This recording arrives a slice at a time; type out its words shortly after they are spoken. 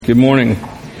Good morning.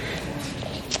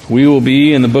 We will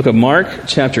be in the book of Mark,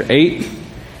 chapter 8,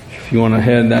 if you want to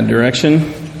head that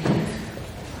direction.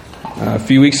 A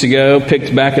few weeks ago,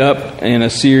 picked back up in a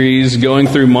series going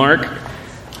through Mark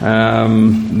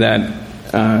that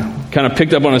kind of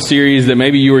picked up on a series that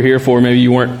maybe you were here for, maybe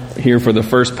you weren't here for the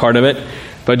first part of it.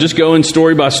 But just going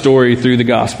story by story through the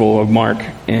Gospel of Mark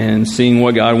and seeing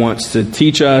what God wants to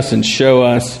teach us and show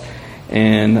us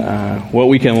and what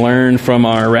we can learn from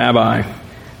our rabbi,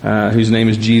 whose name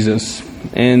is Jesus.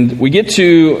 And we get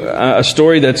to a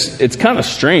story it's kind of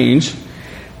strange,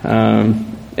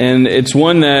 and it's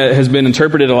one that has been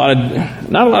interpreted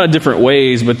not a lot of different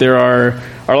ways, but there are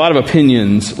a lot of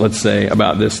opinions, let's say,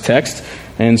 about this text.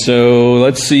 And so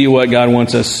let's see what God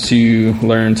wants us to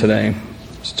learn today.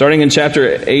 Starting in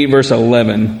chapter 8, verse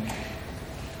 11,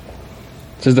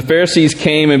 it says, "The Pharisees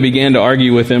came and began to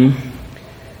argue with him,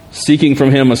 seeking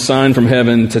from him a sign from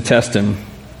heaven to test him.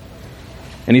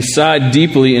 And he sighed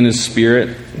deeply in his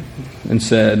spirit and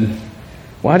said,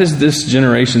 'Why does this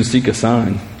generation seek a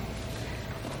sign?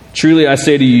 Truly I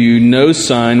say to you, no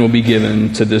sign will be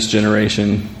given to this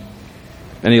generation.'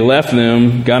 And he left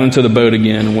them, got into the boat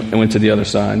again, and went to the other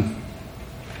side.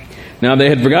 Now they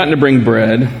had forgotten to bring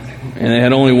bread, and they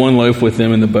had only one loaf with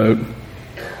them in the boat.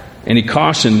 And he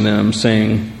cautioned them,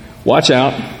 saying, 'Watch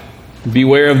out,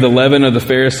 beware of the leaven of the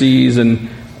Pharisees and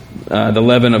the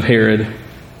leaven of Herod.'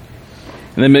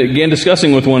 And they began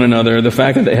discussing with one another the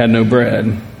fact that they had no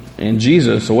bread. And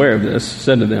Jesus, aware of this,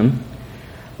 said to them,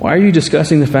 'Why are you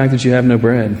discussing the fact that you have no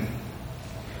bread?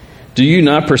 Do you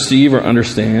not perceive or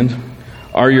understand?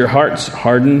 Are your hearts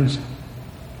hardened?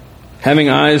 Having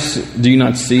eyes, do you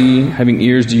not see? Having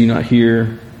ears, do you not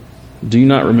hear? Do you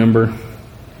not remember?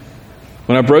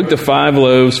 When I broke the 5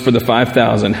 loaves for the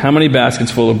 5,000, how many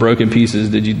baskets full of broken pieces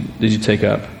did you take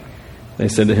up?' They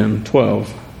said to him,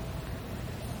 12.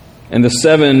 And the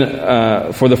 7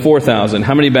 for the 4,000,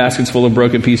 how many baskets full of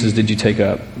broken pieces did you take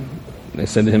up?' They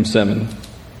said to him, 7.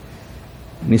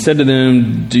 And he said to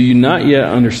them, 'Do you not yet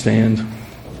understand?'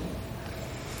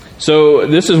 So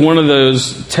this is one of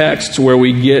those texts where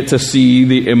we get to see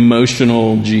the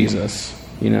emotional Jesus.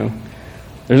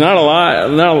 There's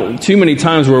not too many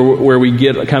times where we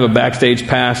get kind of a backstage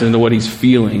pass into what he's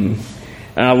feeling.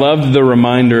 And I love the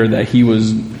reminder that he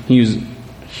was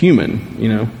human.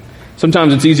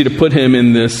 Sometimes it's easy to put him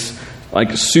in this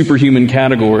like superhuman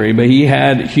category, but he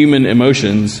had human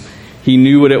emotions. He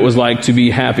knew what it was like to be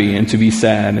happy and to be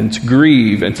sad and to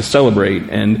grieve and to celebrate.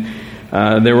 And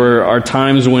there are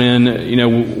times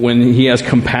when he has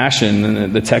compassion,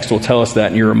 and the text will tell us that,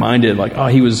 and you're reminded, like, oh,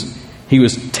 he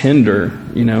was tender,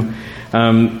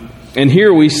 and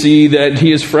here we see that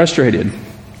he is frustrated.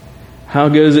 How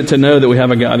good is it to know that we have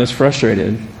a God that's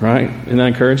frustrated, right? Isn't that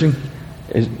encouraging?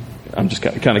 I'm just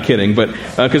kind of kidding, but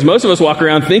because most of us walk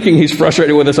around thinking he's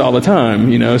frustrated with us all the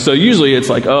time, So usually it's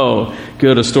like, oh,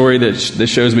 good, a story that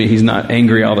shows me he's not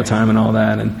angry all the time and all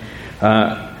that. And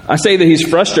I say that he's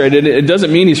frustrated. It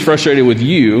doesn't mean he's frustrated with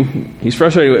you. He's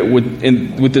frustrated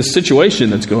with this situation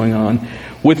that's going on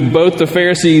with both the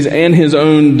Pharisees and his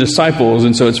own disciples.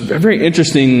 And so it's a very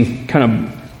interesting kind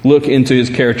of look into his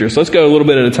character. So let's go a little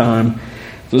bit at a time.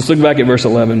 So let's look back at verse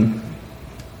 11.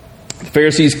 The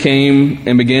Pharisees came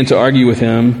and began to argue with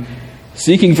him,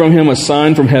 seeking from him a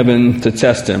sign from heaven to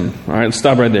test him. All right, let's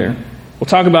stop right there. We'll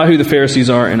talk about who the Pharisees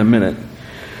are in a minute.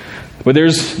 But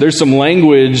there's some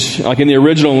language, like in the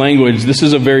original language, this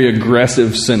is a very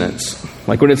aggressive sentence.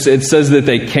 Like when it says that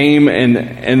they came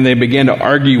and they began to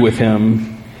argue with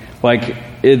him, like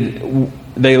it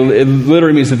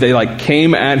literally means that they like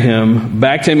came at him,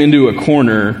 backed him into a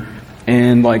corner,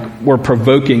 and like were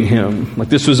provoking him. Like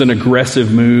this was an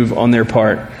aggressive move on their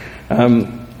part.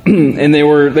 And they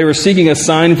were seeking a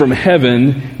sign from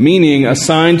heaven, meaning a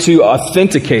sign to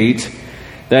authenticate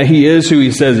that he is who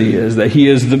he says he is, that he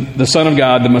is the Son of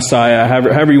God, the Messiah,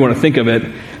 however you want to think of it.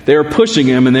 They were pushing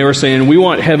him, and they were saying, we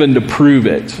want heaven to prove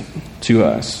it to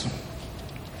us.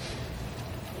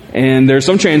 And there's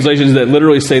some translations that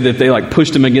literally say that they like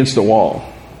pushed him against the wall.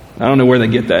 I don't know where they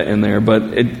get that in there, but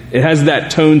it has that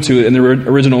tone to it in the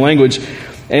original language.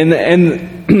 And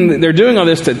they're doing all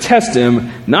this to test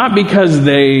him, not because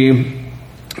they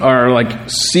are like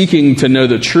seeking to know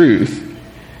the truth.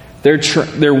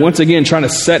 They're once again trying to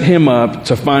set him up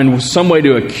to find some way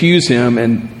to accuse him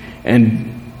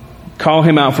and call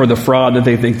him out for the fraud that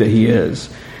they think that he is.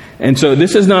 And so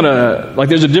this is not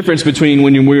there's a difference between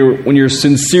when you're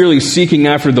sincerely seeking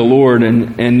after the Lord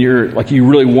and you're like you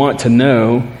really want to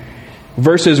know,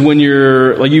 versus when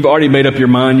you're like you've already made up your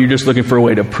mind, you're just looking for a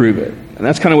way to prove it. And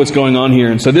that's kind of what's going on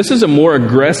here. And so this is a more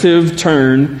aggressive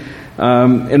turn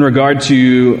in regard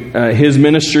to his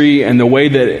ministry and the way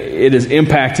that it is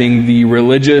impacting the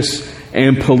religious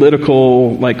and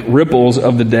political ripples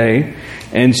of the day.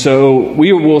 And so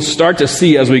we will start to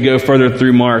see as we go further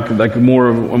through Mark, more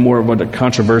of what a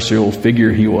controversial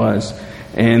figure he was.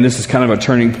 And this is kind of a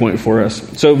turning point for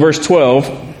us. So verse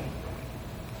 12.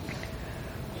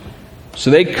 So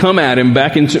they come at him,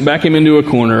 back him into a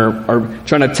corner, are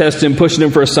trying to test him, pushing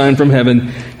him for a sign from heaven.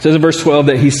 It says in verse 12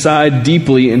 that he sighed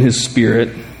deeply in his spirit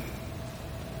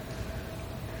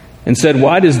and said,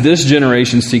 "Why does this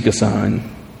generation seek a sign?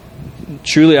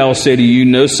 Truly I will say to you,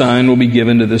 no sign will be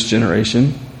given to this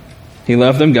generation." He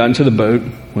left them, got into the boat,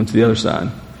 went to the other side.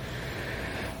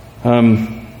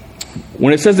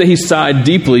 When it says that he sighed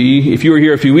deeply, if you were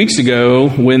here a few weeks ago,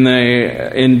 when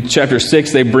in chapter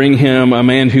 6, they bring him a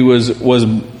man who was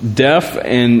deaf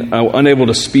and unable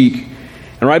to speak.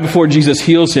 And right before Jesus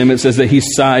heals him, it says that he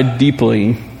sighed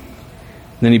deeply.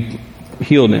 Then he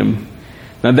healed him.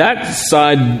 Now that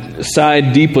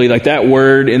sighed deeply, that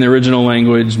word in the original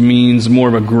language means more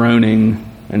of a groaning.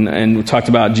 And we talked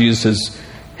about Jesus'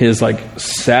 his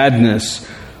sadness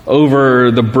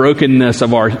over the brokenness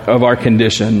of our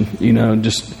condition,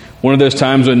 just one of those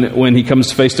times when he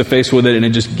comes face to face with it and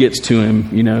it just gets to him,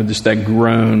 just that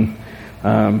groan.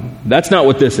 That's not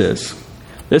what this is.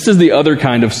 This is the other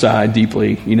kind of sigh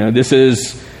deeply. This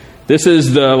is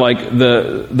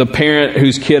the parent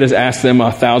whose kid has asked them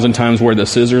 1,000 times where the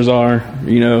scissors are,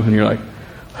 and you're like,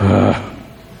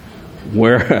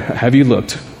 where have you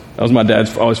looked? That was my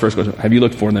dad's always first question. Have you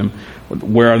looked for them?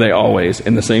 Where are they always?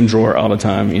 In the same drawer all the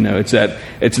time. It's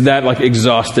that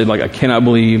exhausted, I cannot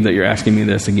believe that you're asking me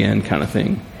this again kind of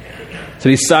thing. So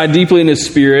he sighed deeply in his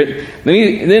spirit.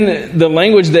 Then the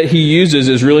language that he uses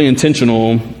is really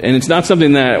intentional, and it's not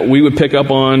something that we would pick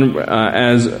up on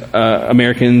as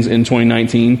Americans in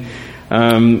 2019.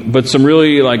 But some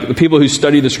really, the people who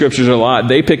study the scriptures a lot,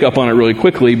 they pick up on it really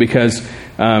quickly because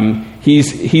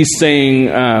he's saying,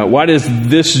 why does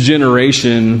this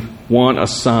generation want a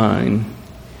sign?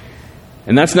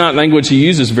 And that's not language he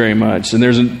uses very much. And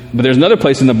there's another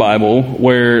place in the Bible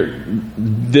where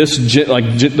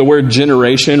the word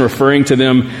generation, referring to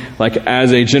them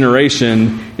as a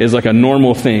generation, is a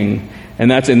normal thing,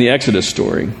 and that's in the Exodus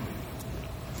story.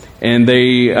 And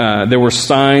there were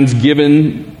signs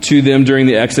given to them during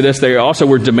the Exodus. They also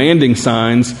were demanding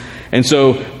signs, and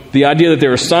so the idea that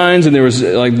there were signs and there was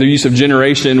the use of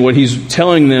generation, what he's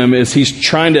telling them is he's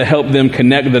trying to help them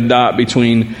connect the dot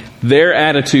between their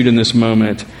attitude in this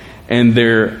moment and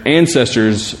their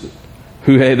ancestors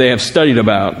who they have studied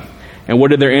about. And what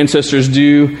did their ancestors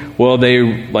do? Well, they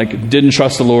didn't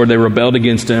trust the Lord. They rebelled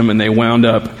against him, and they wound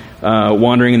up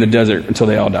wandering in the desert until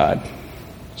they all died.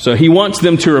 So he wants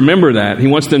them to remember that. He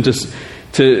wants them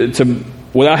to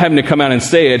without having to come out and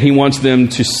say it, he wants them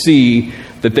to see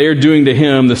that they are doing to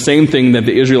him the same thing that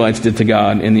the Israelites did to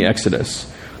God in the Exodus.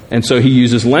 And so he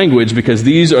uses language because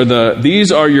these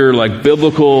are your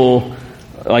biblical,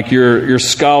 your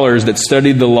scholars that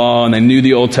studied the law and they knew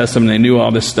the Old Testament, and they knew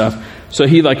all this stuff. So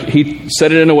he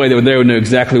said it in a way that they would know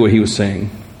exactly what he was saying.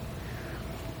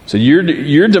 So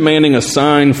you're demanding a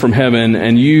sign from heaven,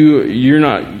 and you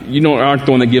aren't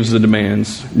the one that gives the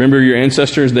demands. Remember your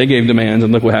ancestors? They gave demands,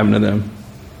 and look what happened to them.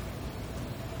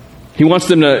 He wants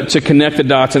them to connect the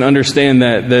dots and understand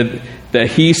that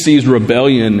he sees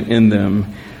rebellion in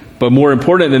them. But more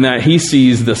important than that, he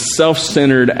sees the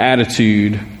self-centered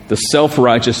attitude, the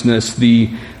self-righteousness, the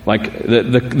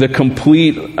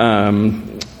complete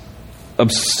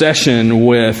obsession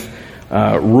with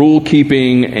rule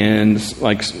keeping and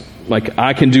like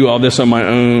I can do all this on my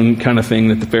own kind of thing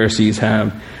that the Pharisees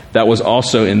have. That was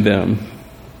also in them.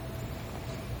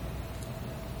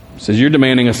 It says you're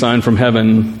demanding a sign from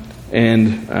heaven,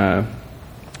 and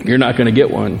you're not going to get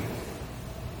one.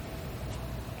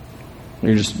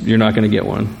 You're not going to get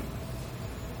one.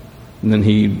 And then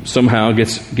he somehow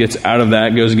gets out of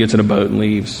that, goes and gets in a boat and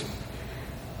leaves.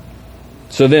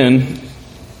 So then,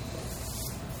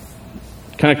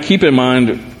 kind of keep in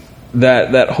mind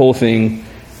that whole thing,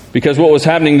 because what was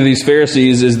happening to these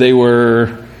Pharisees is they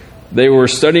were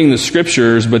studying the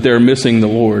scriptures, but they were missing the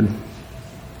Lord.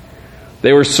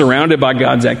 They were surrounded by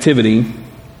God's activity,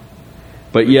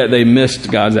 but yet they missed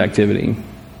God's activity.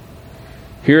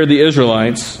 Here are the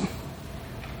Israelites,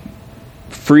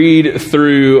 freed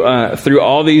through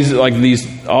all these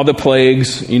all the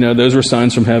plagues. Those were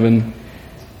signs from heaven.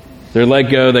 They're let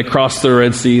go. They cross the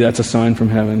Red Sea. That's a sign from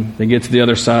heaven. They get to the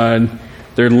other side.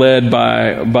 They're led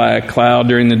by a cloud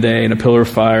during the day and a pillar of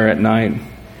fire at night.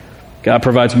 God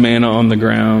provides manna on the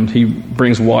ground. He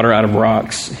brings water out of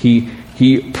rocks. He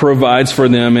He provides for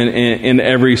them in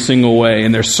every single way.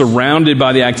 And they're surrounded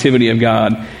by the activity of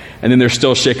God, and then they're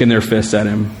still shaking their fists at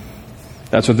him.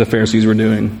 That's what the Pharisees were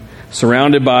doing.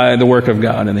 Surrounded by the work of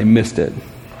God, and they missed it.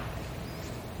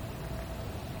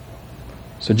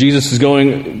 So Jesus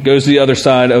goes to the other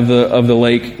side of the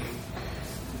lake.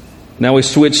 Now we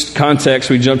switched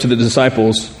context. We jump to the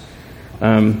disciples.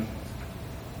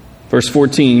 Verse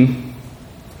 14.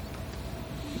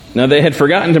 Now they had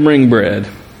forgotten to bring bread,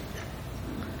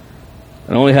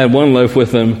 and only had one loaf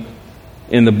with them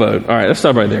in the boat. All right, let's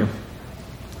stop right there.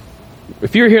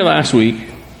 If you were here last week,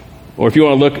 or if you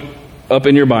want to look up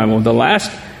in your Bible, the last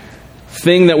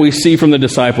thing that we see from the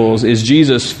disciples is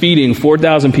Jesus feeding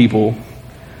 4,000 people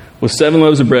with 7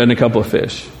 loaves of bread and a couple of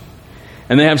fish.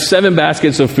 And they have 7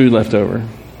 baskets of food left over.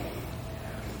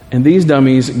 And these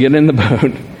dummies get in the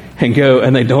boat and go,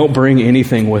 and they don't bring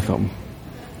anything with them.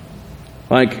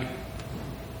 Like,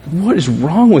 what is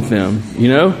wrong with them? You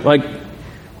know? Like,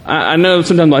 I know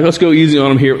sometimes, like, let's go easy on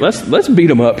them here. Let's beat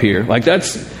them up here. Like, that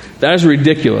is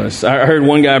ridiculous. I heard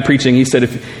one guy preaching, he said,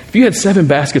 if you had 7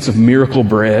 baskets of miracle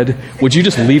bread, would you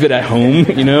just leave it at home?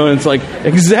 You know, and it's like,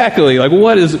 exactly. Like,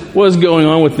 what is going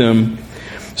on with them?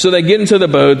 So they get into the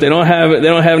boat. They don't have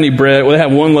any bread. Well, they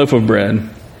have 1 loaf of bread.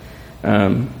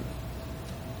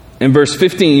 In verse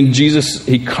 15, Jesus,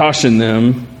 he cautioned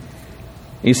them.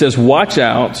 He says, watch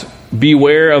out,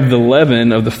 beware of the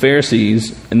leaven of the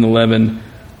Pharisees and the leaven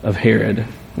of Herod.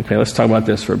 Okay, let's talk about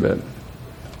this for a bit.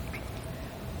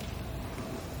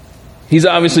 He's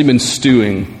obviously been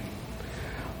stewing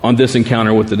on this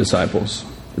encounter with the disciples.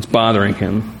 It's bothering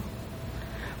him.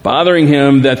 Bothering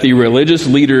him that the religious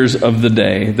leaders of the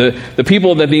day, the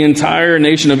people that the entire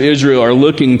nation of Israel are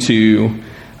looking to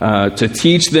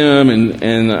teach them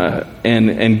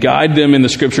and guide them in the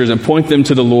Scriptures and point them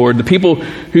to the Lord, the people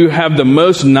who have the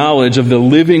most knowledge of the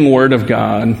living Word of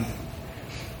God,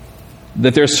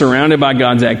 that they're surrounded by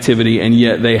God's activity, and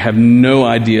yet they have no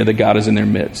idea that God is in their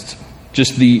midst.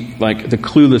 Just the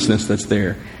cluelessness that's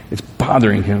there. It's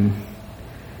bothering him.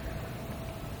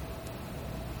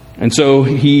 And so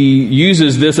he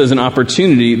uses this as an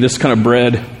opportunity, this kind of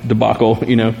bread debacle,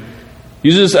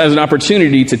 uses this as an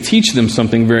opportunity to teach them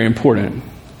something very important.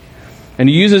 And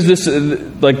he uses this,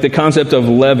 like the concept of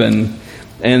leaven.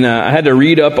 And I had to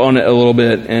read up on it a little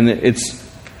bit. And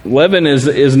leaven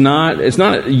is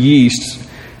not yeast,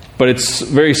 but it's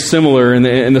very similar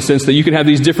in the sense that you can have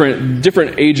these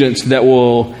different agents that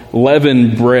will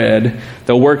leaven bread.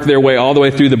 They'll work their way all the way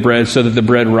through the bread so that the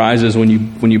bread rises when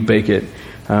you bake it.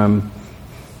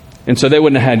 And so they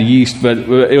wouldn't have had yeast, but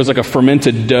it was like a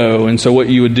fermented dough. And so what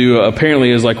you would do apparently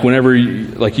is like whenever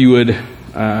you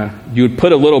would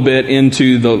put a little bit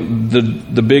into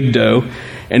the big dough,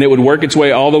 and it would work its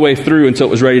way all the way through until it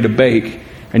was ready to bake.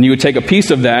 And you would take a piece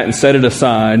of that and set it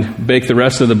aside, bake the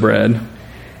rest of the bread.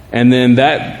 And then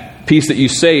that piece that you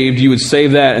saved, you would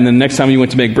save that, and then next time you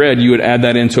went to make bread, you would add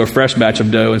that into a fresh batch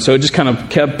of dough. And so it just kind of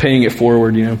kept paying it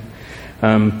forward,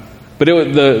 But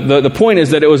the point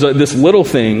is that it was this little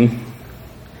thing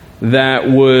that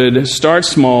would start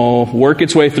small, work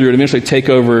its way through, and eventually take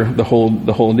over the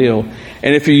whole deal.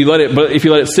 And if you let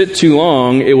it sit too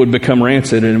long, it would become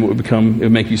rancid, and it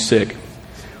would make you sick.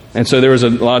 And so there was a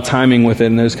lot of timing with it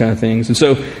and those kind of things. And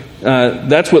so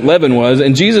that's what leaven was.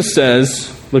 And Jesus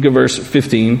says, look at verse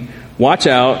 15, watch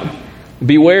out,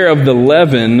 beware of the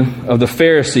leaven of the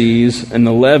Pharisees and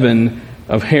the leaven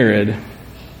of Herod.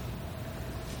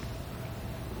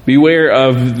 Beware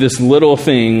of this little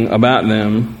thing about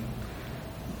them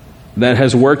that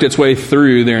has worked its way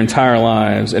through their entire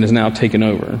lives and is now taken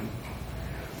over.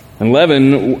 And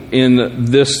leaven in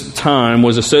this time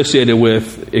was associated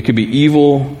with, it could be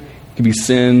evil, it could be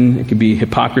sin, it could be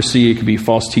hypocrisy, it could be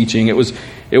false teaching. It was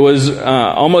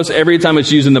almost every time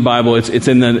it's used in the Bible, it's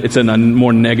in a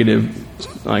more negative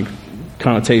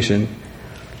connotation.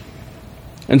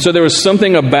 And so there was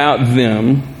something about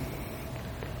them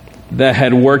that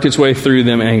had worked its way through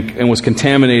them and was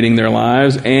contaminating their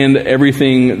lives and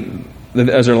everything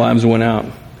as their lives went out.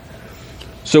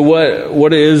 So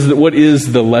what is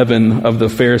the leaven of the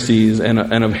Pharisees and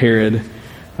of Herod?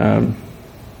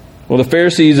 Well, the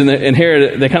Pharisees and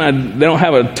Herod, they don't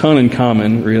have a ton in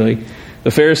common, really.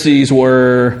 The Pharisees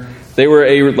were a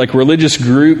religious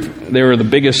group. They were the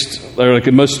biggest, they were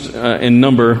the most in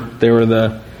number. They were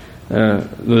the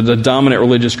dominant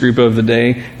religious group of the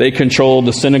day. They controlled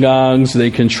the synagogues. They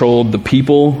controlled the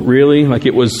people, really. Like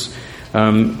it was,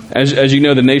 as you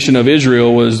know, the nation of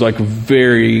Israel was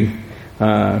very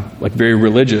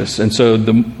religious. And so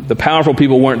the powerful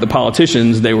people weren't the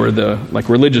politicians. They were the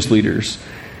religious leaders.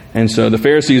 And so the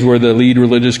Pharisees were the lead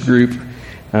religious group.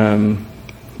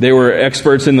 They were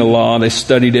experts in the law. They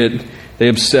studied it. They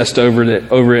obsessed over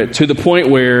it to the point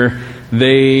where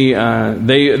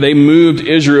they moved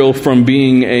Israel from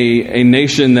being a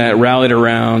nation that rallied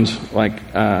around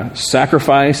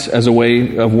sacrifice as a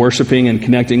way of worshiping and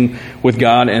connecting with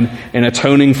God and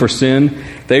atoning for sin.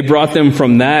 They brought them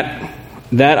from that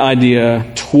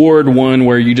idea toward one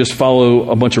where you just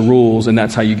follow a bunch of rules and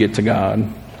that's how you get to God.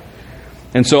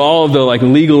 And so all of the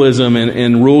legalism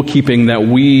and rule keeping that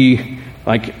we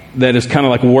that has kind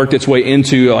of worked its way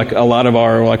into a lot of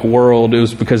our world, it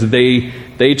was because they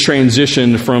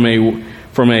transitioned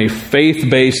from a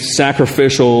faith-based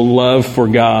sacrificial love for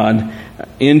God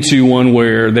into one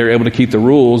where they're able to keep the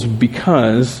rules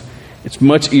because it's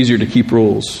much easier to keep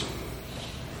rules.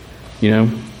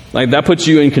 That puts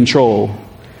you in control.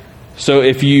 So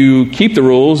if you keep the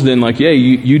rules, then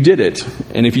you did it.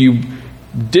 And if you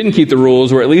didn't keep the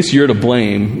rules, or at least you're to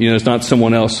blame. It's not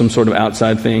someone else, some sort of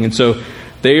outside thing. And so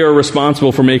they are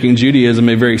responsible for making Judaism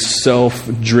a very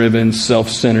self-driven,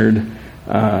 self-centered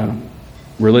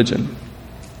religion.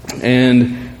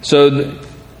 And so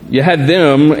you had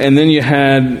them, and then you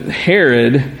had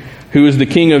Herod, who was the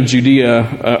king of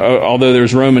Judea. Although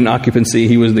there's Roman occupancy,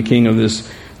 he was the king of this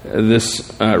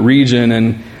region.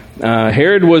 And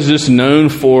Herod was just known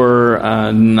for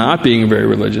not being very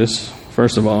religious,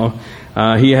 first of all.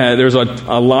 There's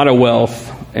a lot of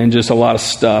wealth and just a lot of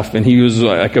stuff, and he was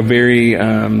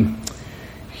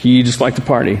he just liked to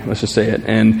party, let's just say it,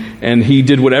 and he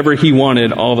did whatever he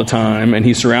wanted all the time, and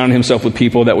he surrounded himself with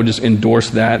people that would just endorse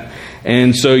that.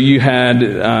 And so you had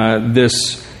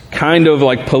this kind of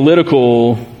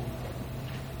political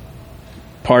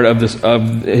part of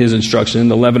his instruction,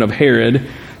 the leaven of Herod.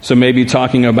 So maybe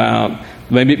talking about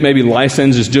maybe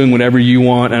license, just doing whatever you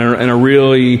want, and a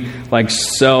really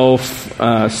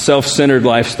self-centered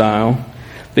lifestyle.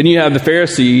 Then you have the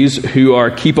Pharisees, who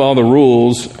keep all the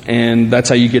rules, and that's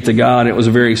how you get to God. It was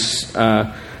a very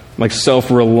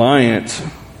self-reliant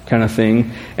kind of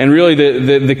thing. And really,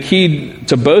 the key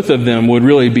to both of them would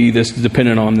really be this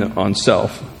dependent on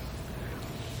self.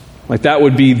 That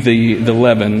would be the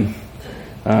leaven.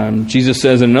 Jesus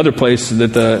says in another place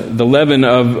that the leaven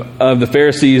of the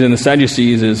Pharisees and the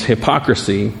Sadducees is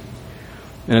hypocrisy.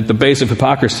 And at the base of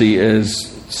hypocrisy is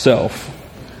self.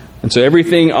 And so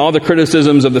everything, all the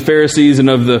criticisms of the Pharisees and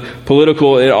of the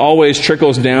political, it always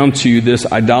trickles down to this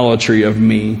idolatry of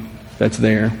me that's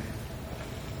there.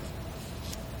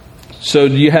 So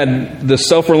you had the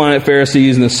self-reliant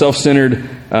Pharisees and the self-centered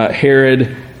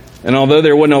Herod. And although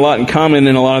there wasn't a lot in common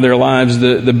in a lot of their lives,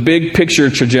 the big picture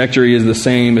trajectory is the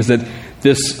same, is that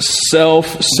this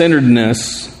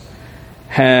self-centeredness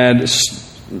had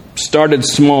started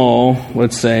small,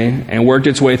 let's say, and worked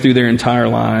its way through their entire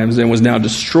lives and was now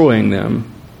destroying them.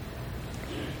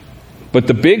 But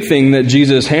the big thing that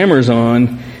Jesus hammers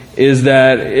on is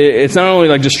that it's not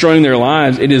only destroying their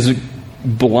lives, it is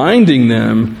blinding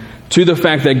them to the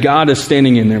fact that God is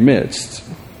standing in their midst.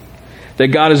 That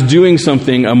God is doing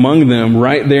something among them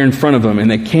right there in front of them, and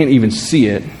they can't even see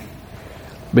it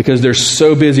because they're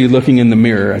so busy looking in the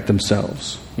mirror at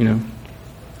themselves,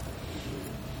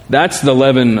 That's the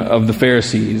leaven of the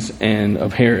Pharisees and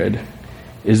of Herod,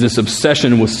 is this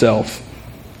obsession with self.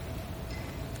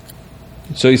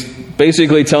 So he's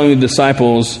basically telling the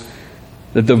disciples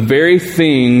that the very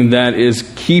thing that is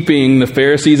keeping the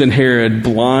Pharisees and Herod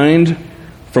blind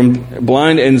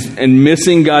and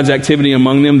missing God's activity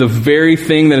among them, the very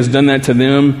thing that has done that to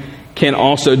them can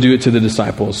also do it to the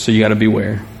disciples. So you got to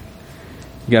beware.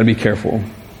 You got to be careful.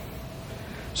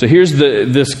 So here's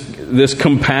this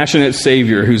compassionate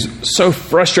Savior who's so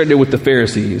frustrated with the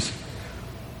Pharisees.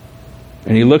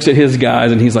 And he looks at his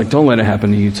guys and he's like, don't let it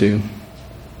happen to you too.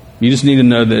 You just need to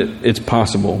know that it's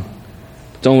possible.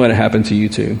 Don't let it happen to you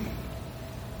too.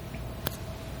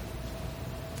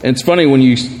 And it's funny when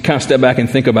you kind of step back and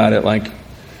think about it,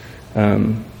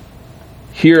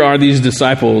 here are these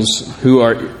disciples who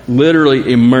are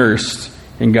literally immersed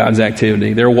in God's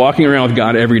activity. They're walking around with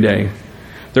God every day.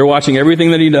 They're watching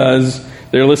everything that he does.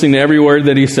 They're listening to every word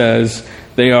that he says.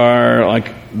 They are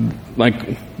like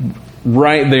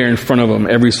right there in front of them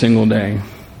every single day.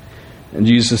 And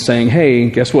Jesus is saying, hey,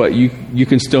 guess what? You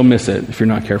can still miss it if you're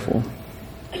not careful.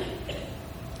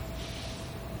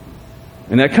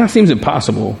 And that kind of seems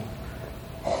impossible.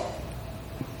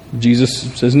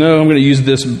 Jesus says, no, I'm going to use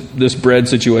this bread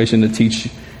situation to teach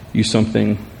you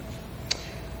something.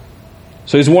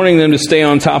 So he's warning them to stay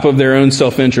on top of their own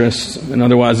self-interest, and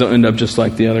otherwise they'll end up just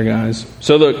like the other guys.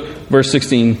 So look, verse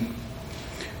 16.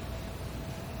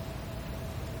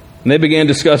 And they began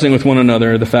discussing with one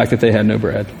another the fact that they had no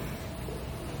bread.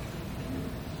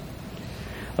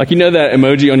 Like, you know that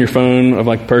emoji on your phone of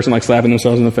like a person like slapping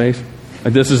themselves in the face?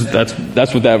 Like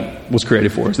that's what that was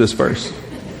created for, is this verse.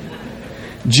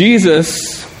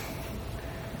 Jesus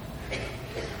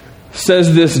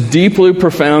says this deeply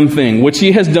profound thing, which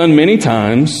he has done many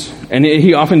times, and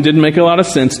he often didn't make a lot of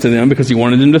sense to them because he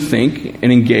wanted them to think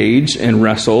and engage and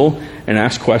wrestle and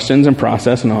ask questions and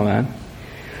process and all that.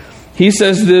 He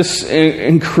says this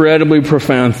incredibly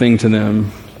profound thing to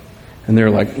them, and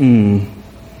they're like, amen.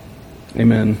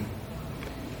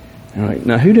 And like,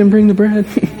 now who didn't bring the bread?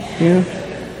 Yeah.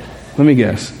 Let me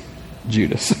guess.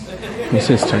 Judas. It's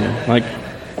his turn.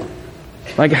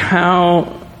 Like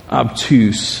how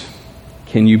obtuse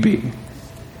can you be?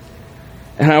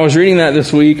 And I was reading that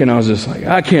this week, and I was just like,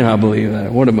 I cannot believe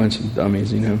that. What a bunch of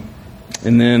dummies, you know.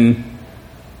 And then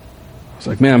I was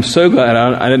like, man, I'm so glad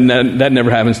that never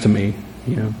happens to me,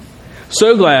 you know.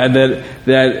 So glad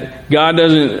that God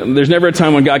doesn't, there's never a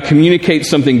time when God communicates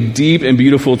something deep and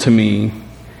beautiful to me,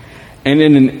 and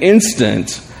in an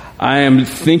instant, I am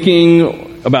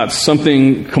thinking about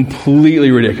something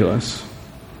completely ridiculous.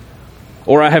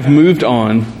 Or I have moved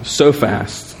on so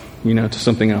fast, you know, to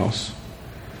something else.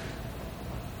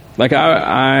 Like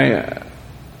I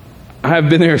have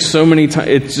been there so many times,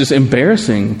 it's just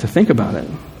embarrassing to think about it.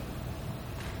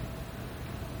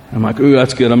 I'm like, ooh,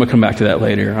 that's good. I'm going to come back to that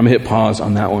later. I'm going to hit pause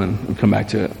on that one and come back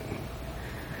to it.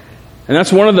 And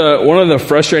that's one of the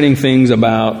frustrating things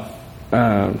about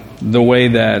the way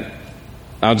that,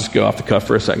 I'll just go off the cuff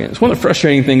for a second. It's one of the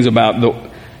frustrating things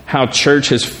about how church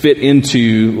has fit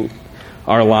into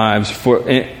our lives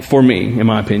for me, in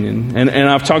my opinion. And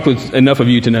I've talked with enough of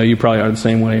you to know you probably are the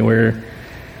same way, where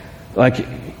like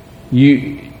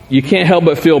you can't help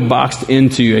but feel boxed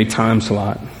into a time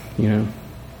slot, you know.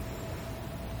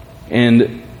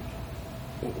 And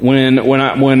when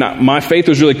my faith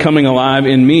was really coming alive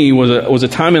in me was a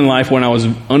time in life when I was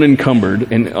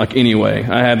unencumbered in like any way.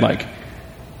 I had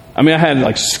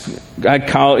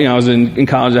college, you know, I was in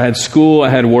college, I had school, I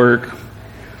had work,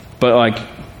 but like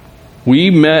we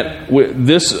met with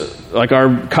this, like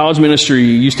our college ministry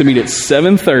used to meet at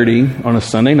 7:30 on a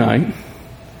Sunday night.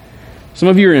 Some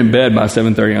of you are in bed by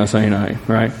 7:30 on a Sunday night,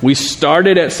 right? We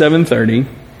started at 7:30.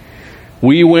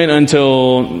 We went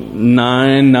until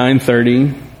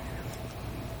 9:30.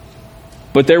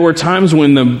 But there were times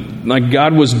when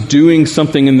God was doing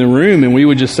something in the room, and we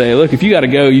would just say, look, if you got to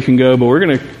go, you can go, but we're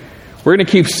going to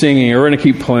keep singing, or we're going to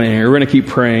keep playing, or we're going to keep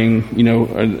praying, you know,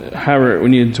 or however we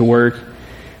needed to work.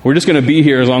 We're just going to be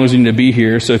here as long as we need to be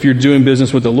here. So if you're doing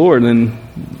business with the Lord, then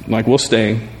like we'll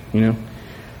stay, you know.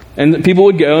 And people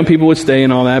would go and people would stay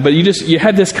and all that, but you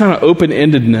had this kind of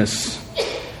open-endedness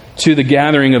to the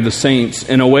gathering of the saints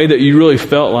in a way that you really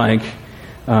felt like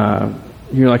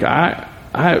you're like, I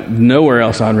have nowhere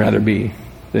else I'd rather be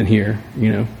than here,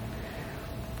 you know.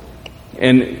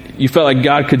 And you felt like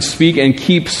God could speak and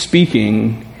keep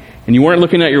speaking, and you weren't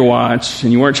looking at your watch,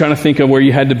 and you weren't trying to think of where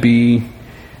you had to be.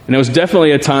 And it was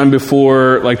definitely a time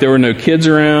before, like, there were no kids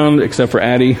around except for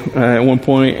Addie at one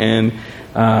point, and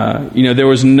you know, there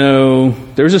was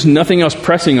just nothing else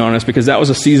pressing on us, because that was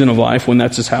a season of life when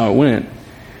that's just how it went.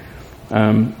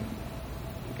 And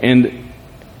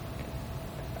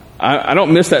I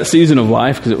don't miss that season of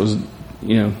life because it was,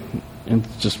 you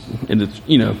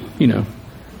know,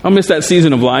 I'll miss that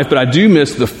season of life, but I do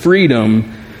miss the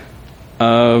freedom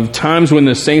of times when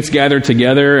the saints gathered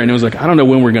together and it was like, I don't know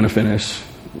when we're going to finish,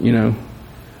 you know.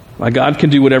 Like, God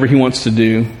can do whatever he wants to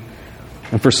do.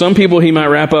 And for some people, he might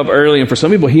wrap up early, and for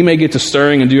some people, he may get to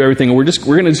stirring and do everything. And we're just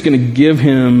going to give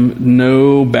him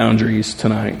no boundaries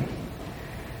tonight.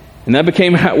 And that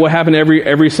became what happened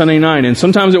every Sunday night. And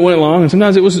sometimes it went long, and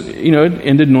sometimes it was, you know, it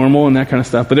ended normal and that kind of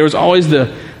stuff. But there was always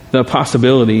the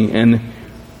possibility, and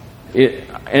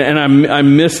I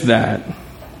miss that,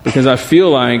 because I feel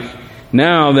like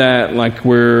now that like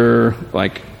we're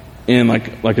like in like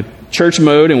a church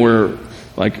mode, and we're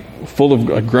like full of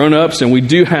like grown-ups, and we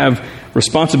do have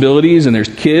responsibilities, and there's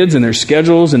kids, and there's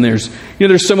schedules, and there's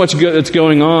so much good that's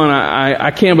going on. I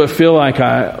can't but feel like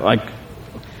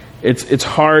it's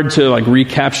hard to like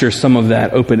recapture some of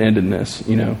that open-endedness,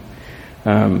 you know.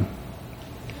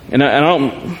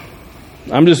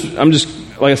 I'm just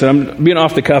like I said, I'm being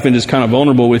off the cuff and just kind of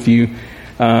vulnerable with you,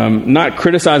 not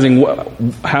criticizing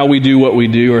how we do what we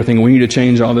do or thinking we need to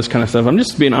change all this kind of stuff. I'm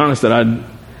just being honest that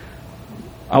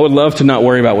I would love to not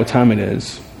worry about what time it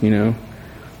is, you know.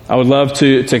 I would love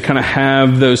to kind of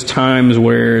have those times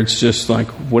where it's just like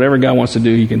whatever God wants to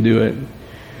do, he can do it.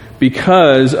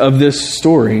 Because of this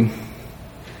story,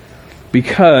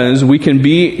 because we can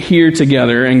be here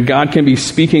together and God can be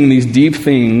speaking these deep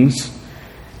things.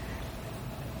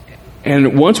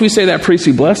 And once we say that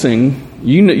priestly blessing,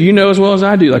 You know as well as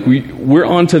I do, like we're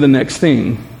on to the next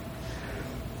thing.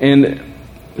 And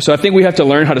so I think we have to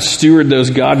learn how to steward those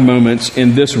God moments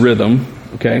in this rhythm,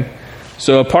 okay?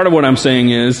 So a part of what I'm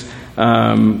saying is,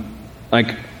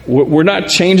 like, we're not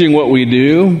changing what we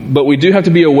do, but we do have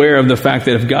to be aware of the fact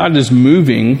that if God is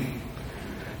moving,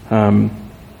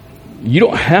 you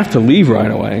don't have to leave right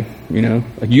away, you know?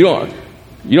 Like you don't,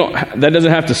 that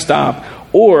doesn't have to stop.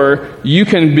 Or you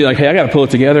can be like, hey, I got to pull it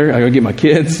together. I got to get my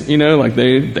kids, you know, like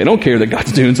they don't care that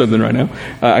God's doing something right now.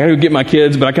 I got to get my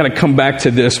kids, but I got to come back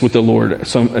to this with the Lord at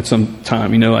some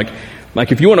time, you know,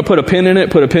 like if you want to put a pin in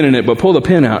it, but pull the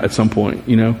pin out at some point,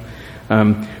 you know.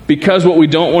 Because what we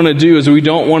don't want to do is we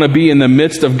don't want to be in the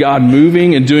midst of God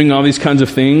moving and doing all these kinds of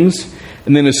things.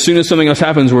 And then as soon as something else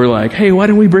happens, we're like, hey, why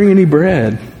didn't we bring any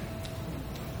bread?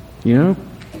 You know?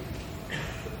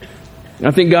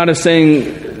 I think God is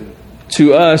saying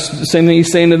to us the same thing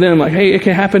he's saying to them, like, hey, it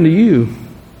can happen to you.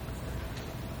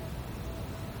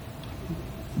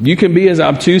 You can be as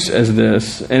obtuse as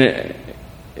this. And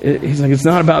he's like, it's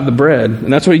not about the bread.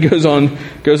 And that's what he goes on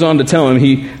to tell him.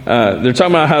 They're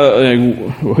talking about how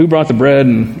who brought the bread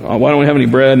and why don't we have any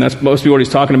bread? And that's mostly what he's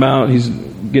talking about. He's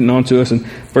getting on to us. And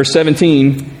verse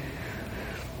 17,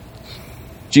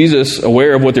 Jesus,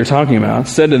 aware of what they're talking about,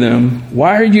 said to them,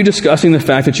 why are you discussing the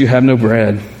fact that you have no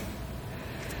bread?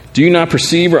 Do you not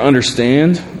perceive or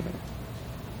understand?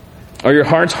 Are your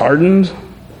hearts hardened?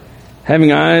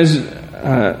 Having eyes,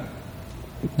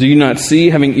 do you not see?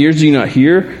 Having ears, do you not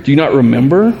hear? Do you not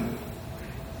remember?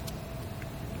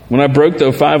 When I broke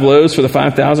the 5 loaves for the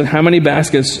 5,000, how many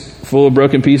baskets full of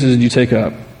broken pieces did you take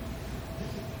up?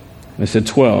 They said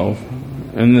 12.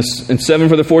 And 7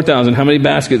 for the 4,000, how many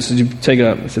baskets did you take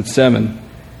up? I said 7.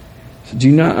 I said, do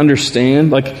you not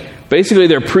understand? Like, basically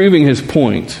they're proving his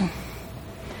point.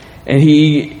 And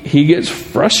he gets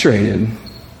frustrated.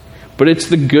 But it's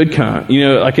the good kind. You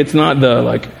know, like it's not the,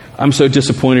 like, I'm so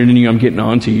disappointed in you, I'm getting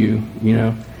on to you, you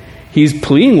know. He's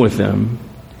pleading with them.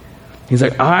 He's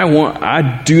like,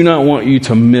 I do not want you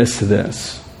to miss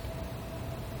this.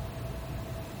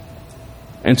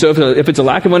 And so if it's a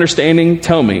lack of understanding,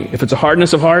 tell me. If it's a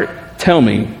hardness of heart, tell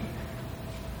me.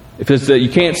 If it's that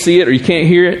you can't see it or you can't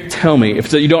hear it, tell me. If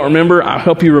it's that you don't remember, I'll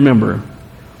help you remember.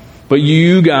 But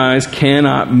you guys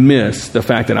cannot miss the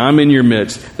fact that I'm in your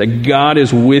midst, that God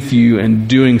is with you and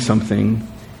doing something.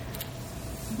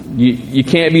 You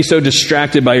can't be so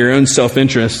distracted by your own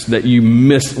self-interest that you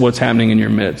miss what's happening in your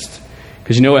midst.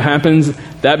 Because you know what happens?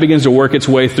 That begins to work its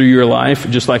way through your life,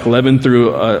 just like leaven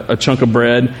through a chunk of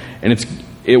bread, and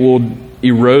it will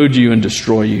erode you and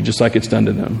destroy you, just like it's done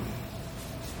to them.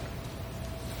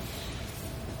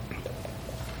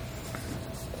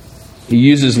 He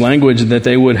uses language that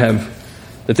they would have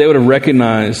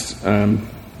recognized.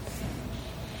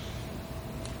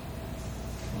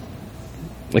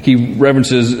 Like he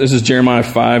references, this is Jeremiah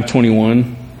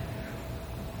 5:21.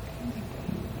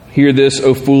 Hear this,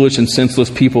 O foolish and senseless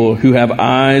people, who have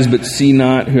eyes but see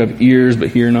not, who have ears but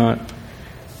hear not.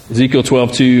 Ezekiel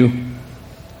 12:2.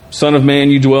 Son of man,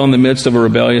 you dwell in the midst of a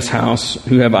rebellious house,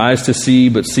 who have eyes to see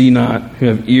but see not, who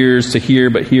have ears to hear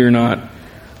but hear not,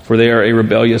 for they are a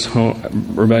rebellious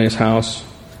house.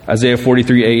 Isaiah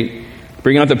 43:8.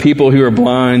 Bring out the people who are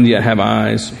blind yet have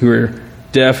eyes, who are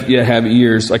deaf yet have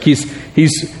ears. Like he's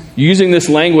using this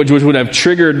language which would have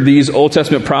triggered these Old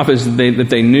Testament prophets that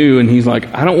they knew, and he's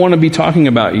like, I don't want to be talking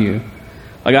about you.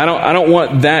 Like I don't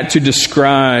want that to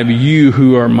describe you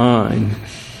who are mine.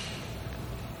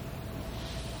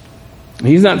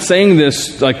 He's not saying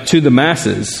this like to the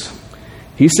masses.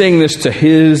 He's saying this to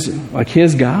his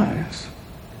guys.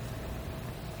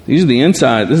 These are the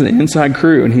inside. This is the inside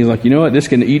crew, and he's like, you know what? This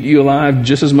can eat you alive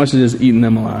just as much as it's eating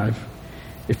them alive,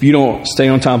 if you don't stay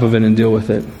on top of it and deal with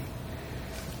it.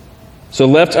 So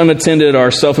left unattended,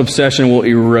 our self-obsession will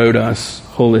erode us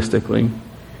holistically.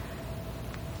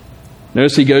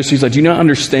 Notice he's like, do you not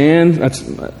understand? That's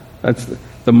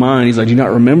the mind. He's like, do you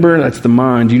not remember? That's the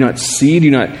mind. Do you not see? Do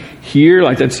you not hear?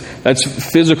 Like that's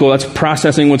physical. That's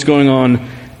processing what's going on,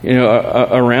 you know,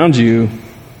 around you.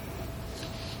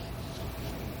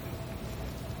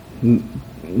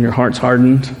 Your heart's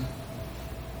hardened.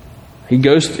 He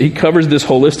covers this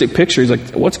holistic picture. He's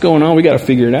like, what's going on? We got to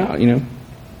figure it out, you know.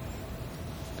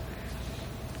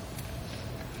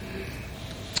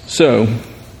 So,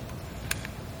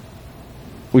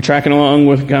 we tracking along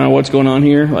with kind of what's going on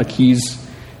here? Like he's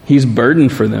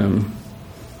burdened for them.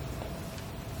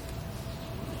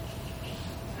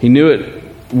 He knew it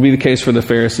would be the case for the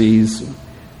Pharisees. He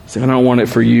said, I don't want it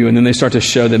for you. And then they start to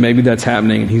show that maybe that's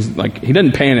happening. And he's like, he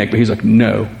doesn't panic, but he's like,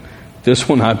 no, this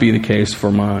will not be the case for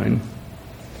mine.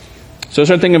 So I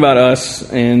start thinking about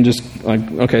us and just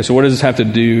like, okay, so what does this have to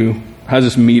do? How does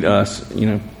this meet us,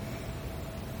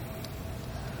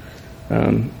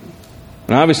 And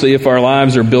obviously, if our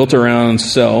lives are built around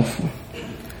self,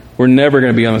 we're never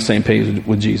going to be on the same page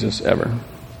with Jesus, ever.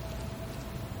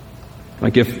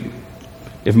 Like,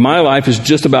 if my life is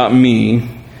just about me,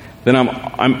 then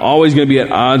I'm always going to be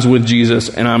at odds with Jesus,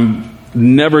 and I'm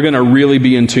never going to really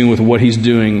be in tune with what he's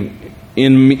doing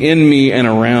in me and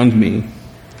around me.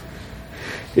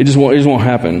 It just won't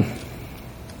happen.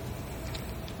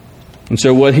 And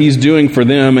so what he's doing for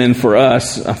them and for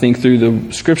us, I think through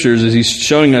the scriptures, is he's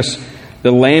showing us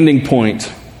the landing point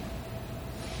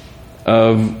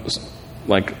of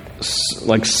like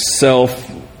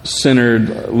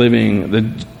self-centered living,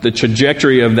 the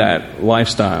trajectory of that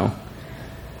lifestyle.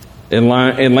 It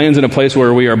lands in a place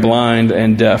where we are blind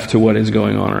and deaf to what is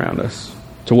going on around us,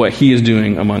 to what he is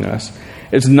doing among us.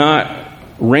 It's not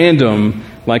random,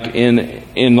 like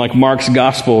in like Mark's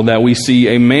gospel, that we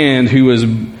see a man who is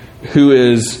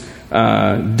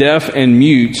deaf and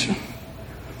mute,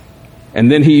 and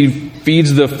then he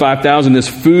feeds the 5,000, this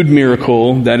food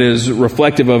miracle that is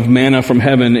reflective of manna from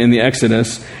heaven in the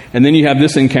Exodus. And then you have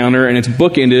this encounter, and it's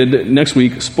bookended. Next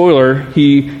week, spoiler,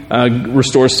 he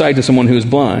restores sight to someone who is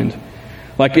blind.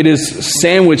 Like, it is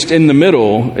sandwiched in the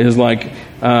middle. It is like,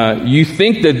 you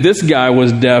think that this guy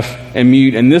was deaf and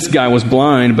mute and this guy was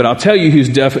blind, but I'll tell you who's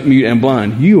deaf, mute, and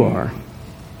blind. You are.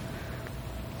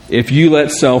 If you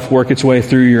let self work its way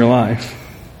through your life.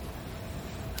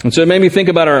 And so it made me think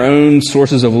about our own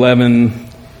sources of leaven.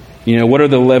 What are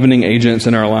the leavening agents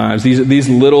in our lives? These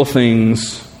little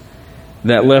things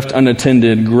that left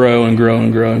unattended grow and grow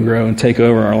and grow and grow and take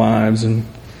over our lives. And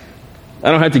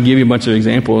I don't have to give you a bunch of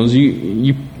examples.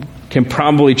 You can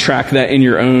probably track that in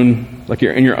your own, like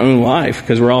in your own life,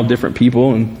 because we're all different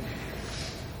people.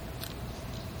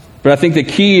 But I think the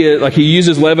key is, like, he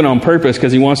uses leaven on purpose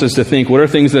because he wants us to think, what are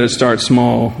things that start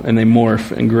small and they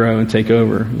morph and grow and take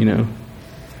over,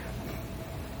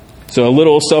 So a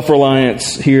little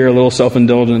self-reliance here, a little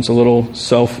self-indulgence, a little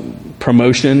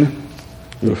self-promotion.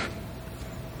 Oof.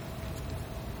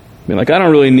 I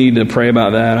don't really need to pray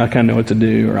about that. I kind of know what to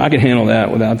do. Or I can handle that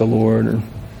without the Lord. Or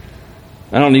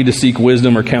I don't need to seek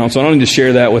wisdom or counsel. I don't need to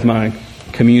share that with my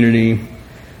community.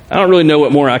 I don't really know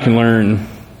what more I can learn.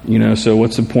 So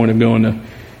what's the point of going to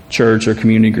church or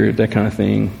community group, that kind of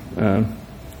thing.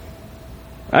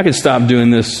 I can stop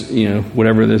doing this,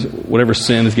 whatever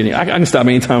sin is getting. I can stop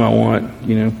anytime I want,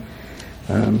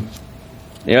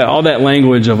 all that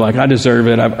language of like, I deserve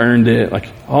it, I've earned it, like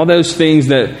all those things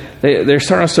that they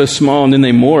start off so small and then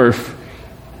they morph.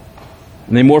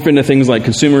 And they morph into things like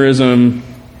consumerism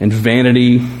and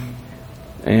vanity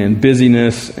and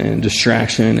busyness and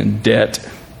distraction and debt.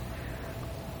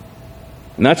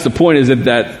 And that's the point, is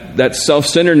that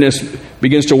self-centeredness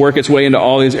begins to work its way into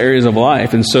all these areas of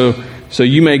life. And so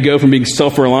you may go from being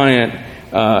self-reliant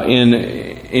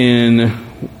in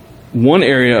one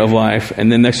area of life,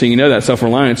 and then next thing you know, that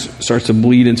self-reliance starts to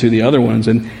bleed into the other ones,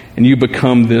 and you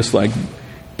become this like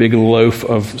big loaf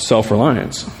of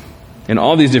self-reliance in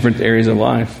all these different areas of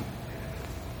life.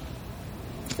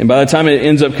 And by the time it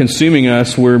ends up consuming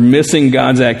us, we're missing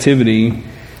God's activity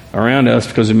around us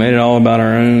because we made it all about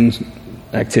our own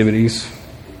activities.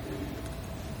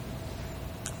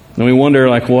 And we wonder,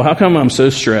 like, well, how come I'm so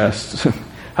stressed?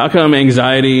 How come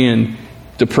anxiety and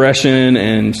depression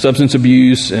and substance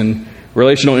abuse and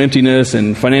relational emptiness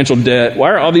and financial debt,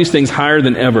 why are all these things higher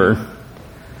than ever?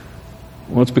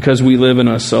 Well, it's because we live in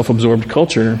a self-absorbed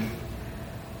culture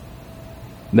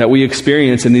that we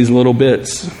experience in these little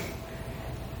bits.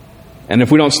 And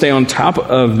if we don't stay on top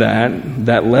of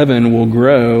that leaven will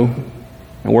grow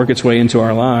and work its way into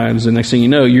our lives. And next thing you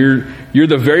know, you're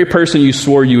the very person you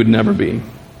swore you would never be.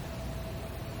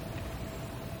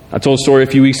 I told a story a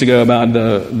few weeks ago about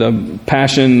the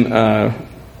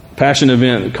Passion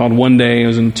event called One Day. It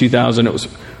was in 2000. It was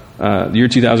the year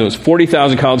 2000. It was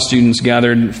 40,000 college students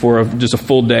gathered for just a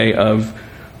full day of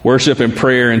worship and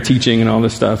prayer and teaching and all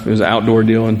this stuff. It was an outdoor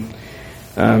deal.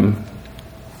 And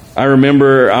I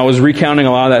remember I was recounting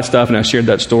a lot of that stuff, and I shared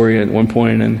that story at one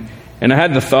point, and I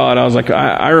had the thought, I was like,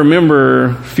 I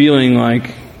remember feeling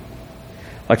like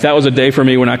that was a day for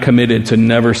me when I committed to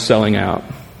never selling out.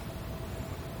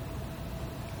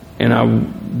 And I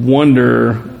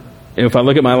wonder, if I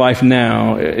look at my life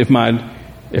now, if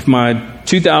my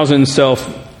 2000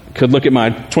 self could look at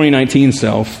my 2019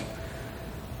 self,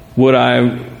 how would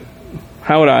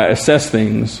I assess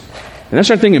things? And I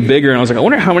started thinking bigger, and I was like, I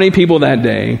wonder how many people that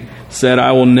day said,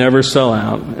 I will never sell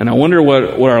out. And I wonder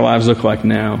what our lives look like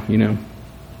now,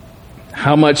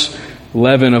 How much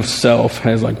leaven of self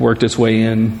has like worked its way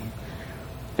in,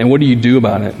 and what do you do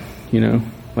about it,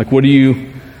 Like, what do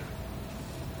you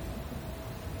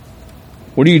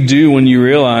do when you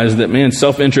realize that, man,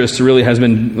 self-interest really has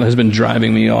been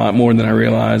driving me a lot more than I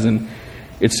realize, and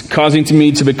it's causing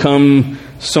me to become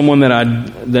someone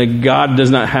that God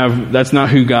does not have. That's not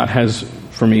who God has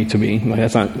for me to be. Like,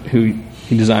 that's not who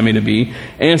He designed me to be,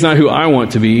 and it's not who I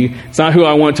want to be. It's not who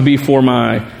I want to be for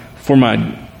my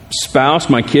spouse,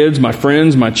 my kids, my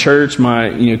friends, my church,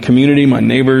 my community, my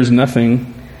neighbors.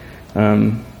 Nothing.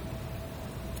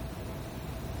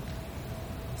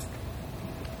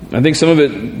 I think some of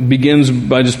it begins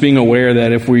by just being aware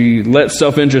that if we let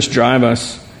self-interest drive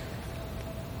us,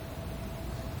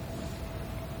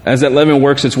 as that leaven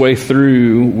works its way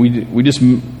through,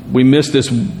 we miss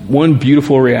this one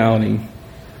beautiful reality,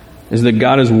 is that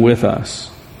God is with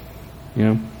us.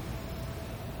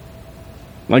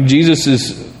 Like Jesus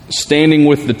is standing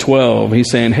with the 12.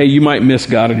 He's saying, hey, you might miss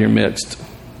God in your midst.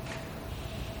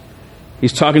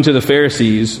 He's talking to the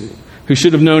Pharisees, who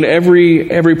should have known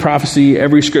every prophecy,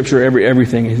 every scripture,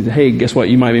 everything. He said, hey, guess what?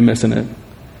 You might be missing it.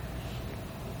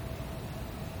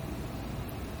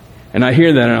 And I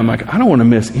hear that, and I'm like, I don't want to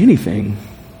miss anything.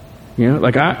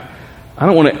 Like I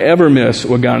don't want to ever miss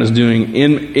what God is doing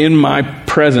in my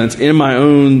presence, in my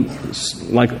own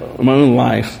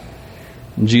life.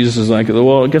 And Jesus is like,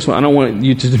 well, guess what? I don't want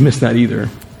you to miss that either.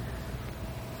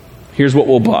 Here's what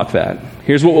will block that.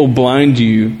 Here's what will blind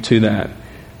you to that.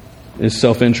 Is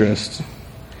self-interest.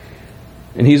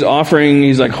 And he's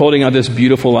like holding out this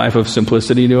beautiful life of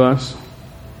simplicity to us.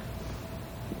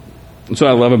 That's what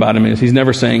I love about him, is he's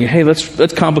never saying, hey,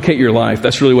 let's complicate your life.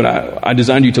 That's really what I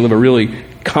designed you to live, a really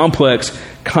complex,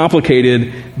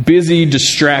 complicated, busy,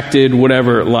 distracted,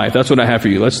 whatever life. That's what I have for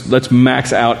you. Let's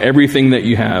max out everything that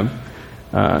you have.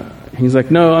 He's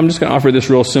like, no, I'm just going to offer this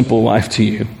real simple life to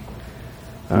you.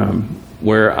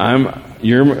 Where I'm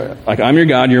your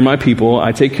God, you're my people,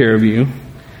 I take care of you,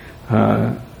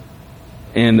 and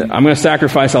I'm going to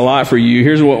sacrifice a lot for you.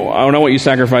 Here's what I want you to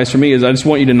sacrifice for me, is I just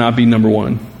want you to not be number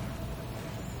one.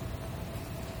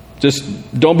 Just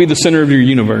don't be the center of your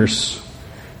universe,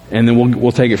 and then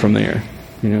we'll take it from there.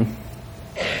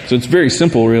 So it's very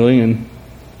simple, really, and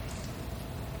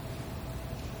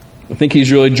I think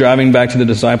he's really driving back to the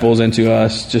disciples and to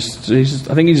us. I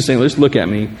think he's just saying, just look at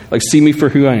me, like see me for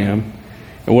who I am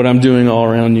and what I'm doing all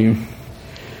around you.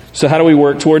 So how do we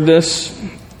work toward this?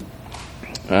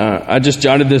 I just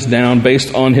jotted this down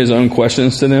based on his own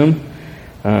questions to them.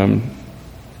 But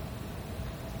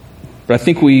I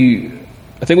think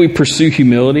we pursue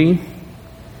humility,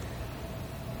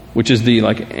 which is the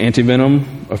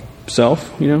antivenom of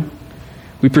self.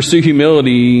 We pursue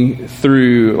humility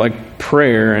through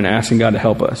prayer and asking God to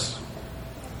help us.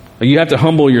 You have to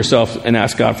humble yourself and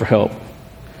ask God for help.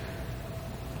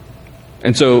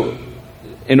 And so,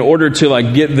 in order to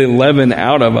get the leaven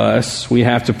out of us, we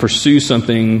have to pursue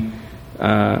something,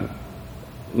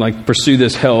 pursue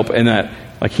this help, and that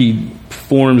He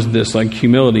forms this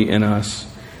humility in us,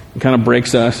 and kind of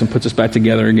breaks us and puts us back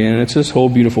together again. It's this whole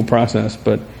beautiful process.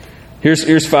 But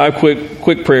here's 5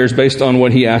 quick prayers based on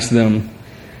what He asked them.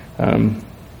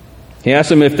 He asked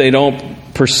them if they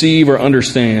don't perceive or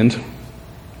understand.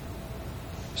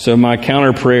 So my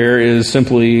counter prayer is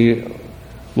simply,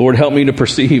 Lord, help me to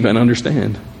perceive and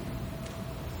understand.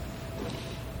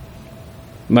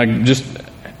 Just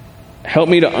help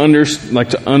me to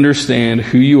understand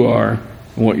who you are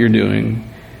and what you're doing.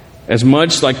 As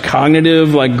much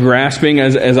cognitive, grasping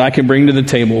as I can bring to the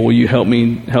table, will you help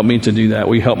me to do that?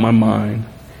 Will you help my mind?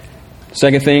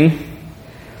 Second thing,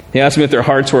 he asked me if their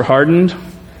hearts were hardened.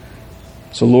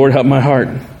 So Lord, help my heart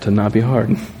to not be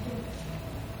hardened.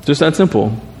 Just that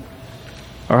simple.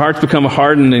 Our hearts become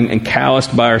hardened and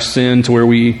calloused by our sin to where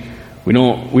we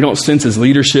don't sense His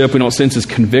leadership. We don't sense His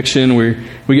conviction. We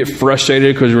get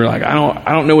frustrated because we're like, I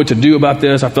don't know what to do about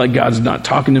this. I feel like God's not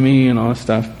talking to me and all this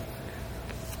stuff.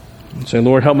 And say,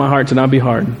 Lord, help my heart to not be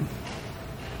hardened.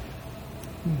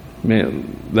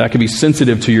 Man, that could be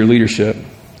sensitive to your leadership.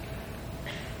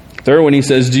 Third one, he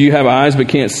says, do you have eyes but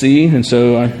can't see? And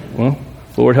so,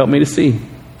 Lord, help me to see.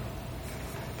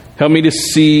 Help me to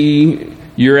see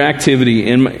your activity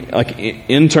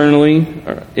internally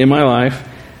in my life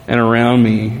and around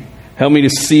me. Help me to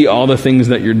see all the things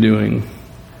that you're doing.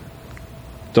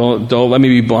 Don't let me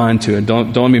be blind to it.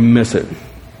 Don't let me miss it.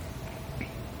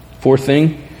 Fourth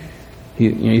thing,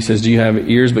 he says, do you have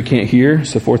ears but can't hear?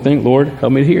 So fourth thing, Lord,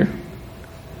 help me to hear.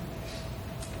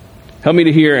 Help me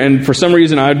to hear. And for some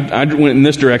reason, I went in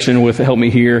this direction with help me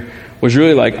hear, was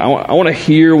really I want to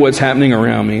hear what's happening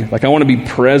around me. I want to be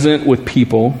present with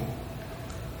people.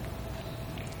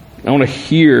 I want to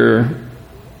hear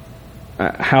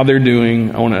how they're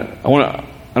doing. I want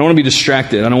I don't want to be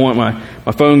distracted. I don't want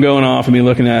my phone going off and me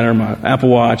looking at it, or my Apple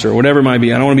Watch, or whatever it might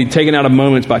be. I don't want to be taken out of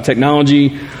moments by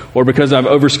technology or because I've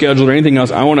overscheduled or anything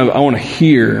else. I want to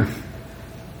hear.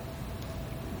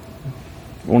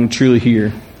 I want to truly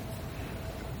hear.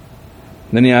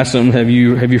 Then he asked them, have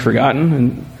you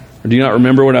forgotten? Or do you not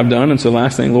remember what I've done? And so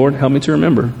last thing, Lord, help me to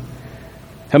remember.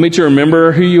 Help me to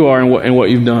remember who you are and what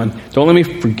you've done. Don't let me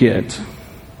forget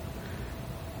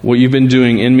what you've been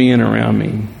doing in me and around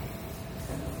me.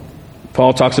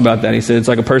 Paul talks about that. He said it's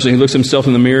like a person who looks himself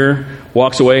in the mirror,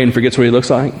 walks away, and forgets what he looks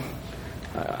like.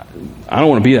 I don't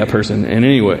want to be that person in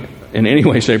any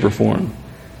way, shape, or form.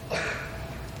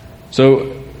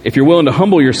 So if you're willing to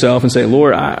humble yourself and say,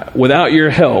 Lord, without your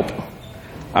help,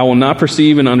 I will not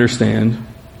perceive and understand.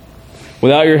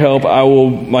 Without your help, I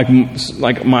will,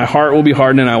 like my heart will be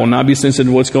hardened and I will not be sensitive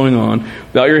to what's going on.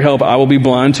 Without your help, I will be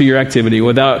blind to your activity.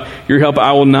 Without your help,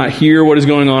 I will not hear what is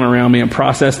going on around me and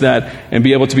process that and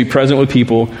be able to be present with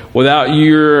people. Without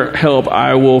your help,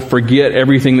 I will forget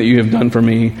everything that you have done for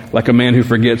me, like a man who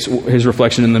forgets his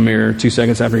reflection in the mirror 2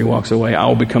 seconds after he walks away. I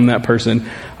will become that person.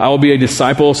 I will be a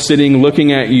disciple sitting,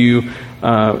 looking at you,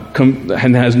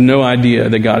 and has no idea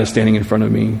that God is standing in front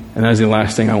of me. And that is the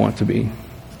last thing I want to be.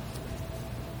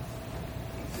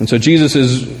 And so Jesus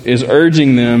is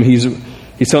urging them, he's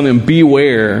telling them,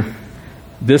 beware,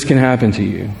 this can happen to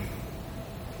you.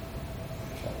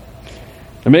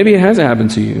 And maybe it hasn't happened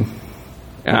to you.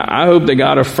 I hope that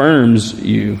God affirms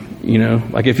you,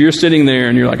 Like if you're sitting there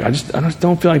and you're like, I just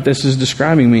don't feel like this is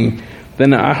describing me,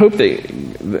 then I hope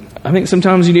I think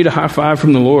sometimes you need a high five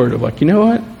from the Lord of like, you know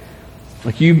what?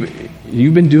 Like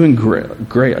you've been doing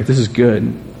great. Like this is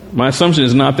good. My assumption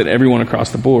is not that everyone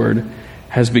across the board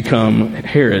has become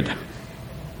Herod.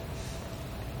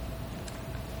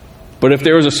 But if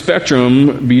there was a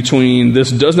spectrum between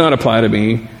this does not apply to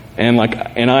me and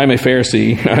I'm a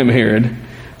Pharisee, I'm Herod,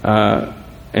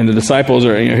 and the disciples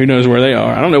are, who knows where they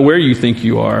are. I don't know where you think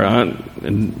you are.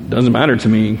 It doesn't matter to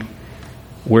me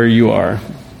where you are.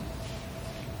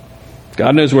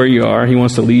 God knows where you are. He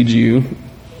wants to lead you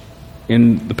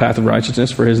in the path of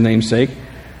righteousness for his name's sake.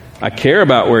 I care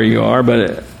about where you are,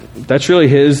 but that's really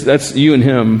that's you and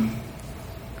him.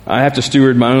 I have to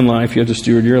steward my own life. You have to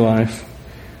steward your life.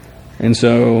 And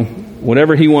so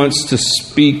whatever he wants to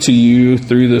speak to you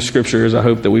through the scriptures, I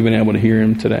hope that we've been able to hear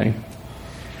him today.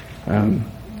 Now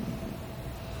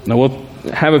we'll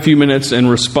have a few minutes and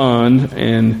respond.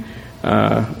 And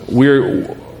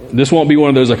this won't be one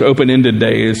of those like open-ended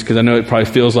days, because I know it probably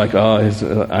feels like,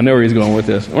 I know where he's going with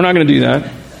this. We're not going to do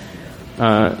that.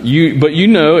 But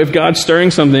if God's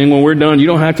stirring something, when we're done, you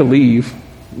don't have to leave.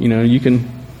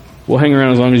 We'll hang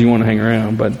around as long as you want to hang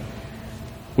around. But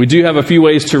we do have a few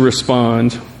ways to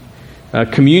respond.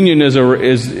 Communion is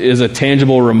a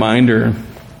tangible reminder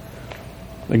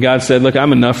that God said, look,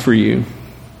 I'm enough for you.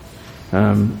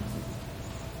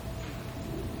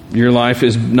 Your life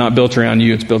is not built around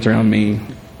you, it's built around me.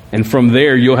 And from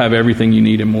there, you'll have everything you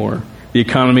need and more. The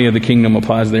economy of the kingdom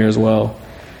applies there as well.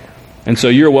 And so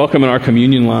you're welcome in our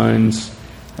communion lines.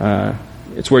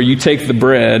 It's where you take the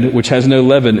bread, which has no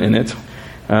leaven in it,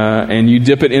 and you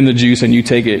dip it in the juice and you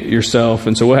take it yourself.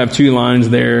 And so we'll have 2 lines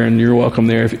there, and you're welcome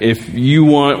there. If you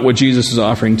want what Jesus is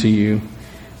offering to you,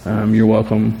 you're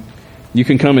welcome. You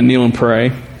can come and kneel and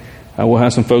pray. We'll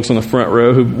have some folks on the front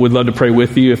row who would love to pray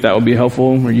with you if that would be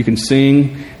helpful. Or you can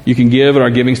sing. You can give at our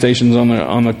giving stations on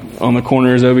the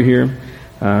corners over here.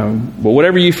 But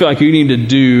whatever you feel like you need to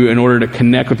do in order to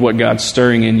connect with what God's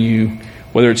stirring in you,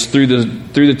 whether it's through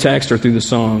the text or through the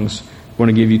songs, we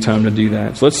want to give you time to do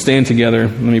that. So let's stand together.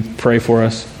 Let me pray for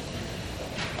us.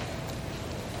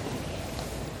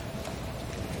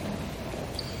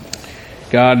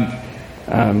 God,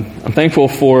 I'm thankful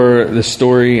for this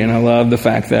story, and I love the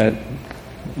fact that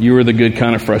you were the good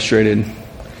kind of frustrated.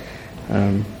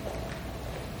 That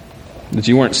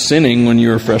you weren't sinning when you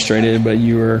were frustrated, but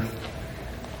you were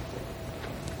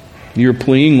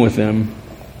pleading with them.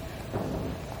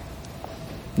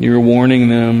 You were warning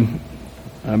them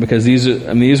because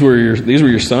these were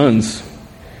your sons,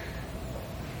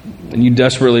 and you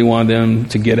desperately wanted them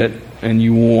to get it, and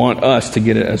you want us to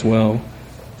get it as well.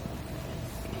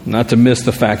 Not to miss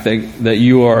the fact that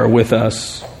you are with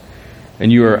us,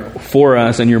 and you are for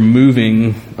us, and you're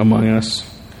moving among us.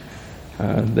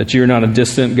 That you're not a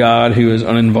distant God who is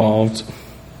uninvolved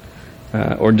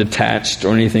or detached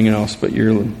or anything else, but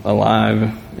you're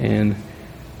alive. And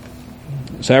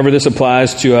so however this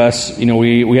applies to us,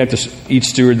 we have to each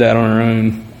steward that on our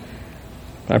own.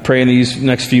 I pray in these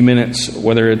next few minutes,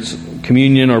 whether it's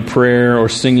communion or prayer or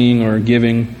singing or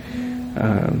giving,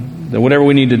 that whatever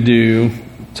we need to do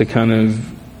to kind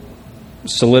of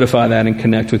solidify that and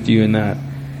connect with you in that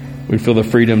we feel the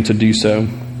freedom to do so.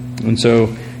 And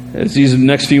so as these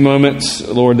next few moments,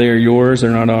 Lord, they are yours,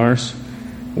 they're not ours.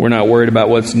 We're not worried about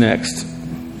what's next.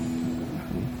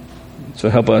 So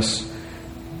help us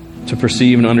to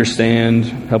perceive and understand.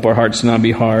 Help our hearts to not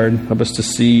be hard. Help us to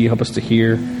see. Help us to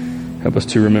hear. Help us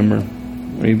to remember.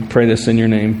 We pray this in your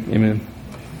name. Amen.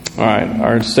 All right.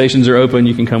 Our stations are open.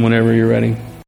 You can come whenever you're ready.